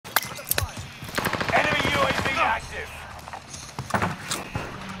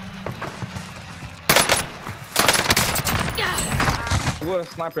was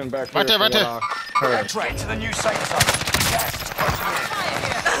sniping back here. Right there, right there. X-ray to the new safe zone. Gas is closing in.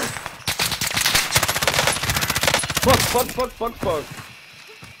 Fuck.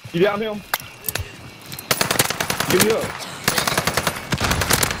 You down him? Give me up.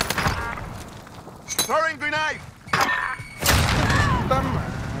 Throwing grenade.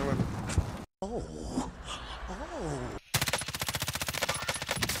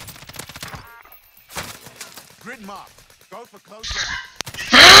 Grid mark. Go for close.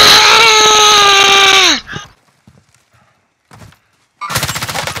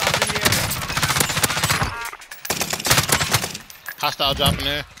 Hostile dropping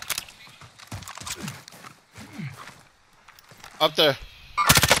there. Up there.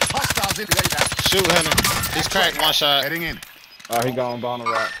 Hostiles in. Shoot him. He's cracked, one shot. Heading in. He gone down the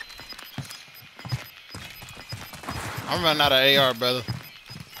rock. I'm running out of AR, brother.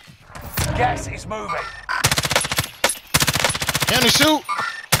 Gas is moving. Henry, shoot!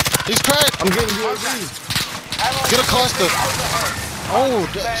 He's cracked! I'm getting you. Get a cluster! Oh,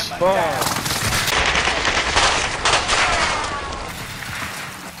 that's Fuck.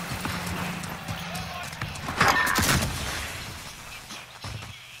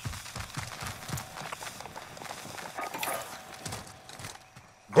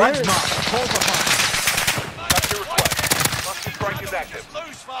 Grid mark. Call for fire. That's your request. Cluster strike is active.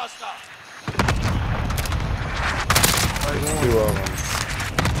 Lose faster. Two of them.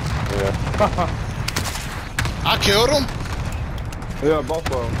 Yeah. I killed him! Yeah,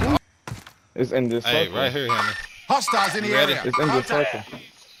 both of them. It's in this Hey, circle. right here, Henry. Hostiles in the You ready? area. It's in this circle.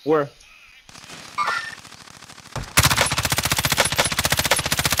 Where?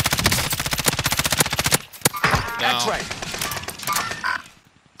 Down. X-ray.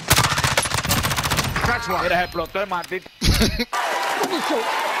 Catch one. Mira, explotó el maldito.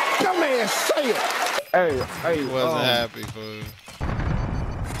 That man say it. Hey, Wasn't happy, fool.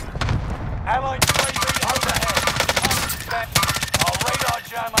 Allied UAV overhead. Our radar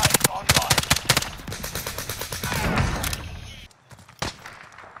jammer is online.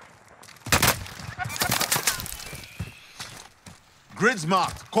 Grids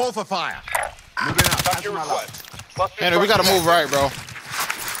marked. Call for fire. Moving up. That's your request. Cluster Henry, we strike gotta is move right, bro.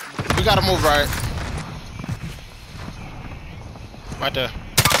 We gotta move right. Right there.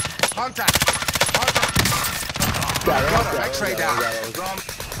 Contact. X-ray down.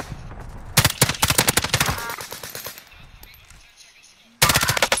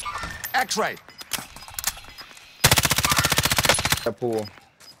 X-ray. that pool.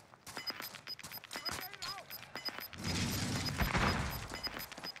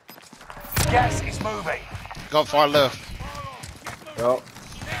 Gas is moving. Go far left. Yup.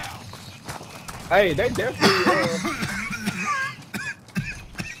 Hey, they definitely.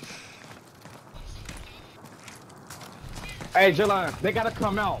 Hey, Jelon, they gotta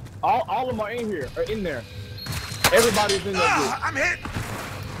come out. All of them are in here, or in there. Everybody's in there. I'm hit.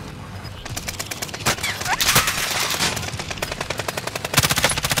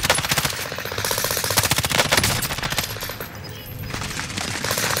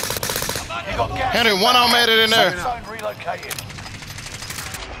 You got gas. Henry, one of them made it in there. Safe zone relocated.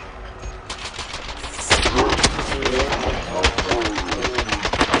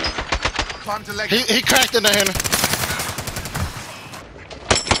 Time to leg. He cracked in there, Henry.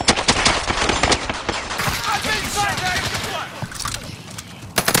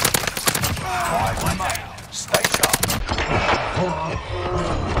 Stay sharp.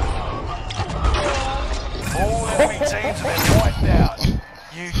 All enemy teams have been wiped out.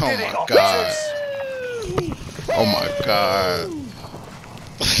 You Oh did it, my God. officers. Oh my God.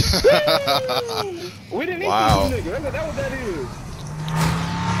 We didn't Wow. eat this nigga. That's what that is.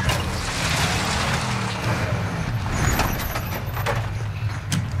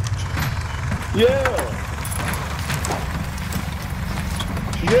 Yeah.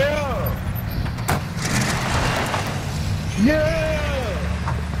 Yeah. Yeah.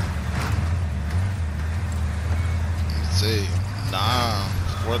 Let's see. Nah,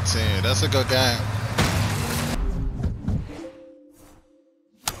 14. That's a good game.